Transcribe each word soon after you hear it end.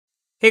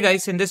Hey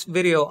guys, in this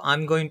video,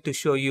 I'm going to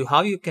show you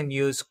how you can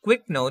use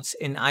Quick Notes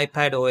in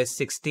iPadOS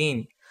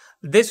 16.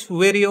 This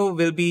video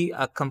will be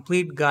a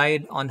complete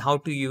guide on how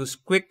to use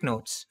Quick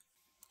Notes.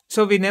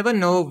 So we never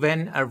know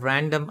when a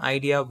random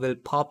idea will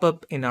pop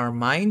up in our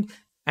mind,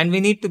 and we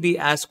need to be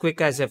as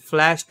quick as a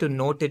flash to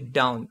note it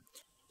down.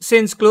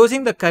 Since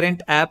closing the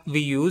current app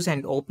we use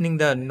and opening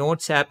the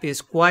Notes app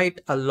is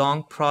quite a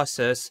long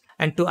process,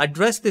 and to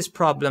address this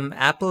problem,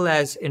 Apple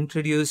has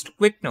introduced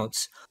Quick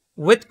Notes.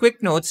 With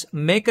Quick Notes,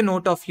 make a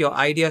note of your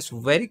ideas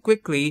very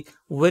quickly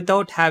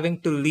without having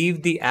to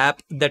leave the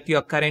app that you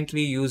are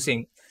currently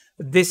using.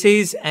 This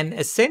is an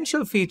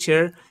essential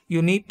feature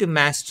you need to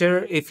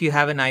master if you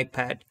have an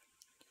iPad.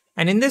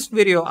 And in this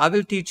video, I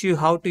will teach you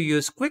how to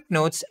use Quick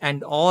Notes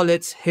and all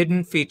its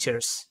hidden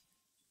features.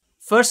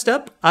 First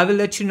up, I will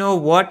let you know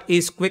what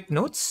is Quick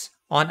Notes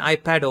on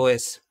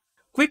iPadOS.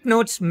 Quick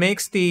Notes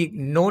makes the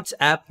Notes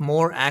app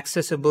more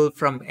accessible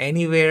from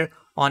anywhere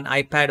on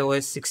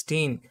iPadOS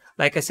 16.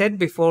 Like I said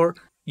before,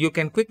 you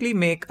can quickly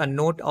make a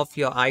note of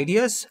your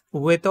ideas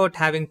without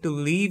having to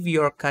leave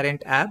your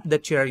current app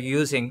that you are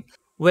using.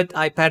 With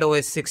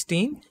iPadOS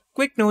 16,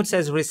 Quick Notes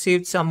has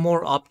received some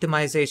more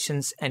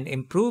optimizations and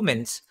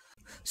improvements.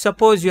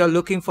 Suppose you are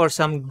looking for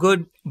some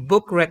good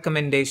book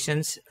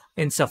recommendations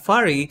in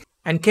Safari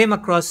and came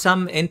across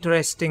some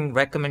interesting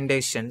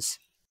recommendations.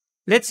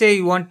 Let's say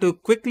you want to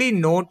quickly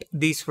note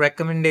these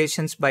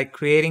recommendations by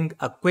creating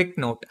a quick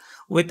note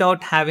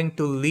without having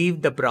to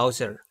leave the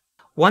browser.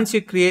 Once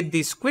you create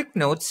these quick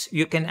notes,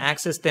 you can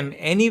access them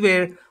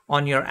anywhere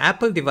on your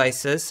Apple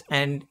devices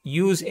and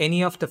use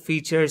any of the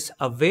features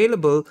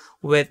available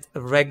with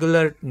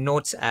regular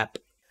Notes app.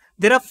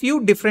 There are a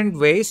few different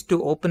ways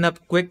to open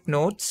up quick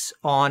notes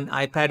on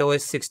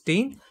iPadOS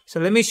 16.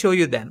 So let me show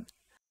you them.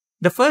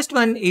 The first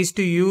one is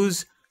to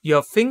use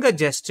your finger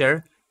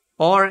gesture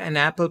or an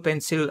Apple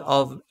Pencil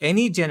of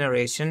any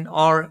generation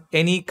or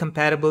any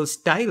compatible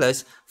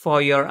stylus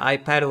for your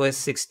iPadOS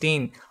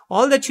 16.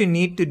 All that you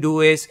need to do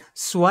is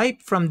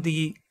swipe from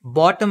the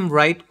bottom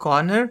right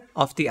corner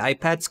of the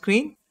iPad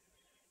screen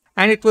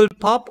and it will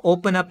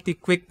open up the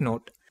quick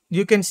note.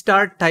 You can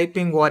start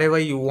typing whatever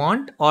you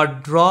want or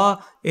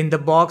draw in the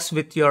box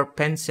with your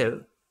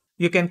pencil.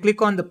 You can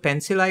click on the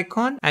pencil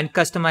icon and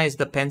customize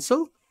the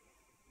pencil.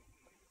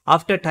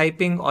 After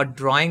typing or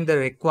drawing the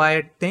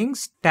required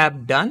things,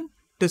 tap Done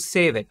to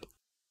save it.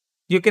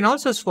 You can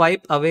also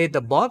swipe away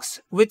the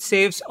box, which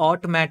saves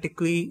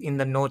automatically in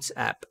the Notes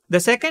app. The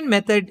second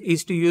method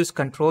is to use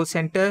Control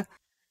Center.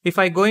 If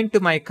I go into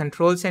my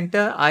Control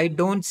Center, I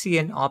don't see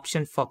an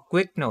option for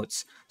Quick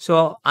Notes.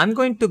 So I'm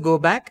going to go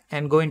back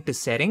and go into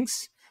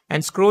Settings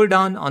and scroll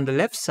down on the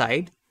left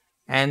side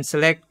and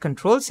select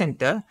Control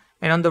Center.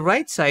 And on the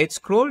right side,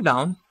 scroll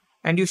down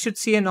and you should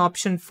see an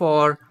option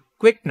for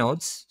Quick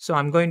Notes. So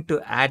I'm going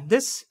to add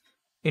this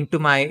into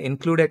my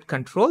included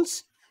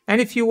controls. And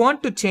if you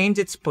want to change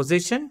its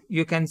position,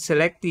 you can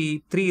select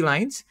the three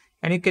lines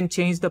and you can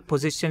change the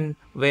position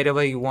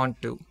wherever you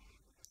want to.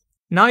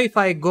 Now if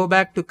I go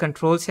back to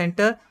Control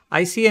Center,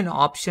 I see an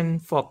option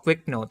for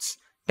Quick Notes.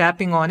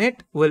 Tapping on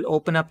it will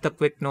open up the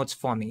Quick Notes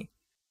for me.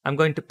 I'm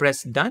going to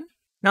press Done.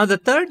 Now the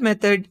third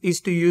method is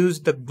to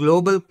use the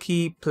global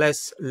key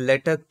plus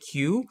letter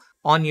Q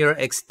on your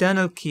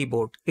external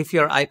keyboard if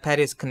your iPad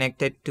is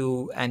connected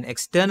to an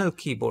external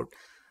keyboard.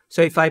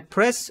 So if I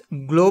press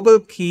global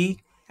key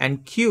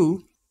and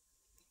Q,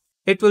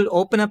 it will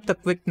open up the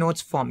Quick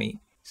Notes for me.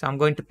 So I'm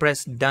going to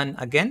press Done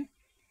again.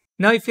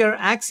 Now if you're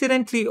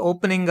accidentally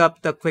opening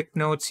up the Quick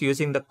Notes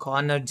using the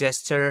corner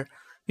gesture,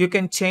 you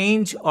can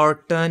change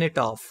or turn it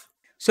off.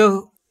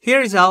 So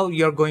here's how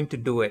you're going to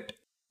do it.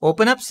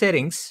 Open up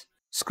Settings,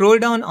 scroll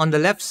down on the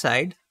left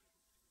side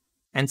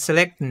and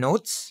select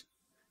Notes.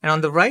 And on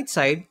the right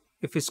side,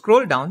 if you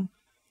scroll down,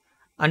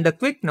 under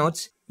Quick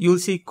Notes, you'll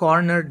see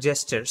corner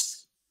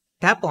gestures.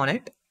 Tap on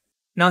it.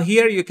 Now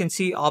here you can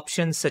see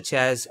options such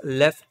as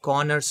left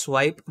corner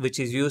swipe, which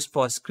is used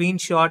for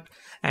screenshot,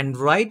 and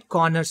right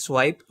corner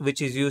swipe, which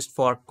is used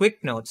for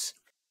Quick Notes.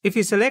 If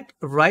you select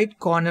right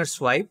corner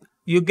swipe,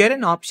 you get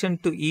an option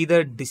to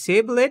either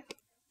disable it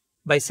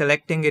by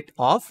selecting it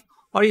off,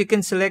 or you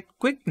can select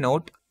Quick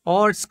Note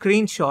or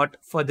screenshot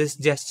for this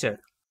gesture.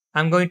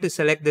 I'm going to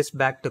select this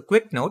back to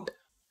Quick Note.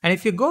 And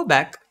if you go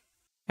back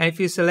and if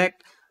you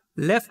select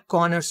left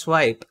corner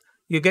swipe,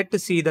 you get to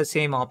see the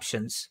same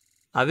options.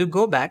 I will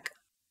go back.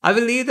 I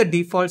will leave the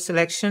default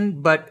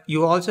selection, but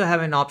you also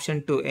have an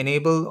option to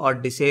enable or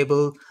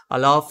disable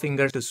allow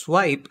finger to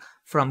swipe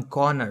from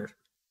corner.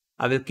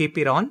 I will keep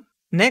it on.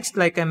 Next,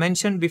 like I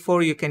mentioned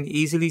before, you can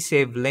easily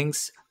save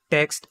links,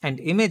 text, and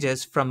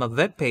images from a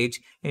web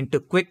page into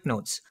Quick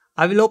Notes.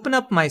 I will open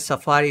up my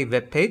Safari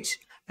web page,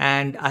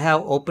 and I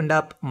have opened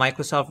up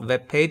Microsoft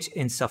web page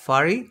in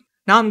Safari.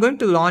 Now I'm going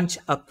to launch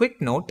a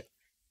Quick Note.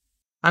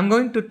 I'm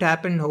going to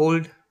tap and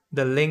hold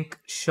the link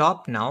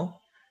Shop Now.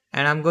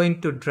 And I'm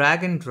going to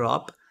drag and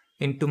drop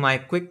into my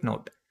Quick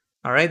Note.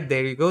 All right,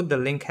 there you go. The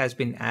link has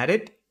been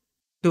added.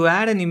 To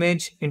add an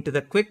image into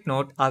the Quick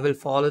Note, I will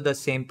follow the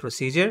same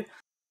procedure.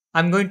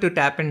 I'm going to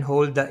tap and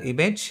hold the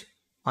image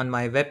on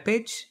my web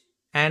page.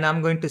 and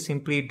I'm going to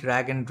simply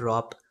drag and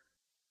drop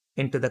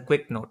into the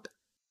quick note.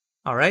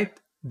 All right,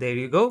 there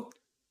you go.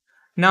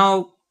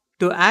 Now,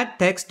 to add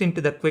text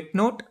into the quick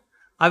note,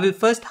 I will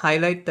first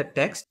highlight the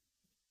text.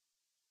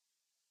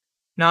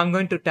 Now I'm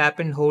going to tap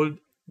and hold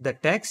the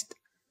text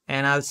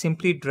and I'll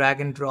simply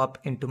drag and drop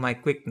into my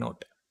quick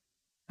note.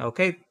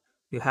 Okay,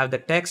 you have the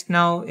text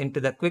now into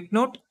the quick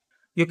note.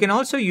 You can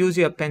also use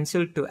your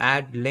pencil to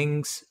add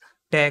links,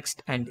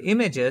 text, and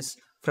images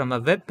from a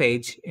web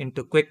page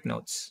into quick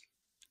notes.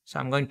 So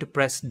I'm going to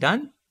press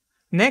done.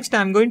 Next,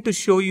 I'm going to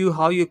show you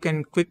how you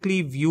can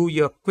quickly view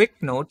your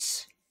quick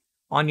notes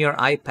on your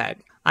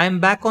iPad. I am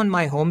back on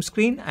my home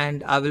screen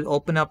and I will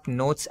open up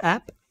Notes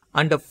app.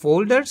 Under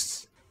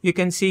folders, you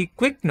can see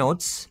quick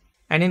notes,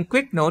 and in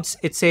quick notes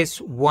it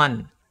says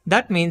 1.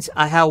 That means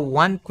I have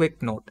one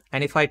quick note,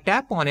 and if I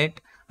tap on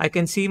it, I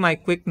can see my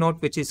quick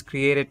note which is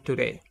created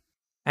today.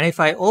 And if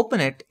I open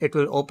it, it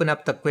will open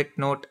up the quick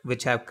note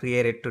which I have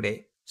created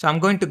today. So I'm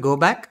going to go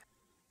back.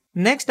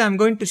 Next, I'm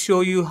going to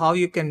show you how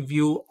you can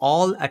view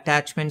all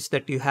attachments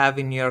that you have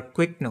in your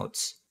quick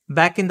notes.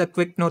 Back in the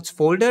quick notes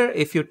folder,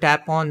 if you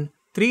tap on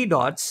 3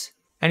 dots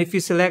and if you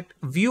select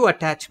view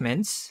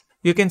attachments,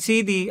 you can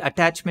see the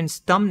attachment's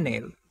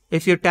thumbnail.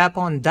 If you tap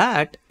on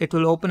that, it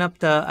will open up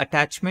the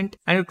attachment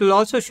and it will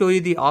also show you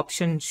the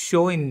option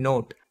show in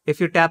note. If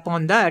you tap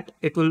on that,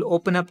 it will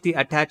open up the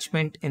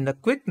attachment in the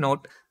quick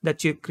note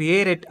that you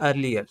created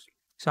earlier.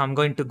 So I'm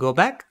going to go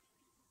back.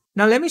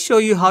 Now let me show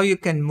you how you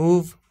can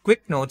move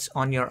quick notes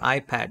on your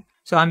iPad.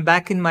 So I'm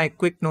back in my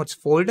quick notes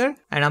folder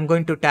and I'm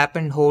going to tap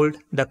and hold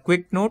the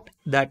quick note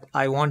that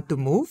I want to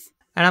move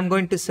and I'm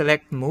going to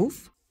select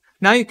move.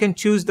 Now you can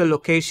choose the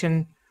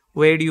location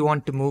where do you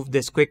want to move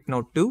this quick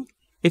note to.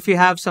 If you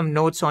have some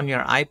notes on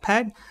your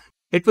iPad,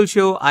 it will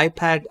show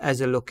iPad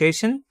as a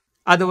location.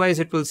 Otherwise,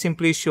 it will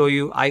simply show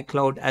you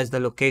iCloud as the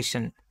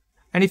location.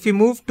 And if you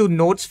move to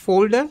Notes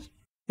folder,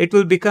 it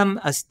will become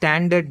a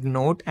standard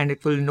note and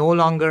it will no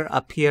longer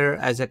appear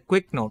as a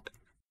quick note.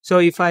 So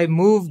if I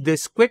move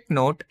this quick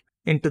note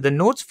into the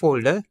Notes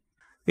folder,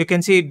 you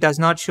can see it does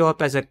not show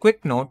up as a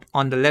quick note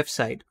on the left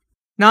side.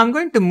 Now I'm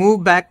going to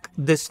move back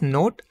this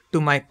note to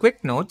my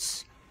quick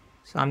notes.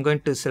 So I'm going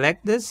to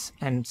select this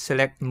and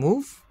select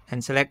move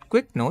and select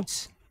quick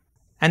notes.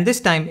 And this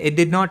time it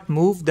did not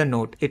move the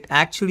note. It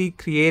actually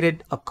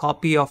created a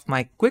copy of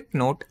my quick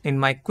note in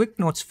my quick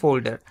notes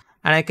folder.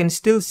 And I can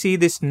still see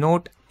this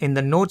note in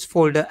the notes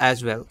folder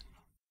as well.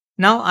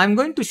 Now I'm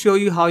going to show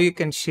you how you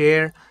can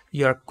share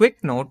your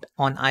quick note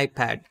on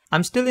iPad.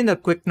 I'm still in the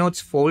quick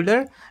notes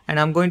folder and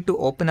I'm going to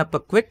open up a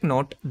quick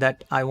note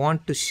that I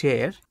want to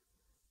share.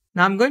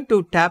 Now I'm going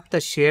to tap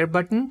the share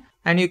button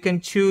and you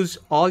can choose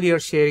all your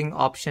sharing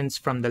options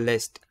from the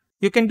list.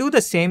 You can do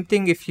the same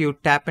thing if you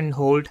tap and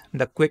hold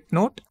the quick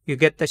note, you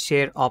get the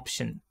share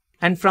option.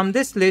 And from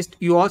this list,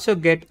 you also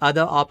get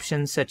other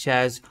options such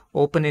as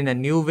open in a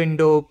new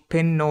window,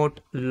 pin note,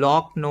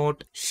 lock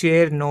note,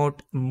 share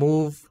note,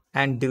 move,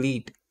 and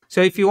delete. So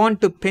if you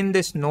want to pin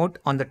this note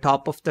on the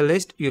top of the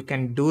list, you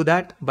can do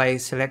that by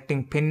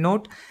selecting pin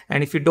note.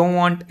 And if you don't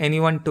want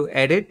anyone to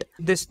edit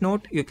this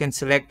note, you can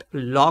select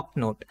lock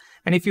note.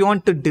 And if you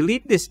want to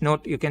delete this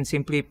note, you can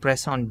simply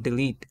press on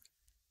delete.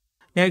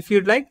 Now, if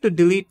you'd like to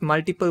delete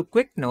multiple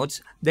quick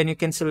notes, then you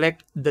can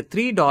select the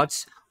 3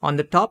 dots on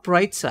the top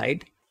right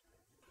side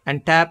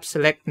and tap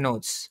select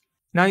notes.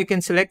 Now you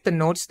can select the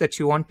notes that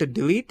you want to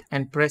delete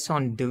and press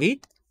on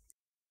delete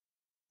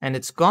and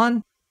it's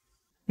gone.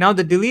 Now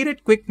the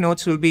deleted quick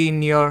notes will be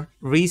in your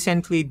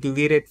recently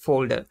deleted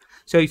folder.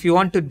 So if you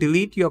want to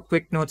delete your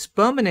quick notes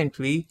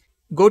permanently,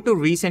 go to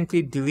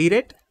recently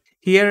deleted.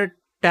 Here,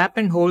 tap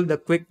and hold the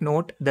quick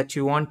note that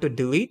you want to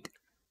delete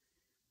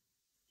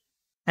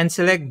and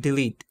select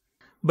delete.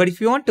 But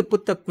if you want to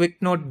put the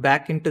quick note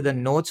back into the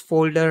notes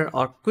folder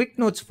or quick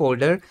notes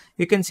folder,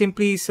 you can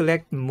simply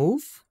select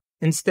move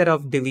instead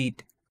of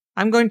delete.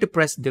 I'm going to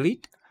press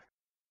delete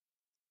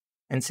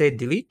and say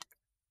delete.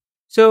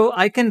 So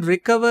I can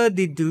recover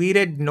the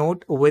deleted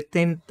note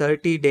within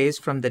 30 days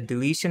from the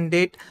deletion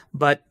date,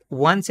 but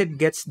once it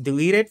gets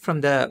deleted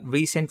from the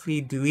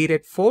recently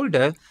deleted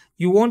folder,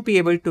 you won't be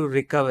able to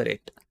recover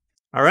it.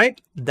 All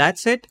right,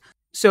 that's it.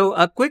 So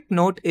a quick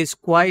note is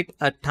quite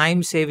a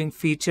time-saving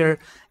feature,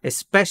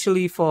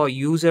 especially for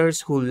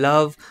users who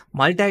love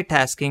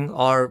multitasking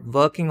or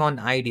working on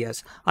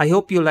ideas. I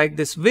hope you like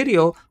this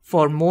video.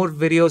 For more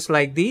videos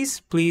like these,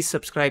 please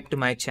subscribe to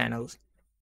my channel.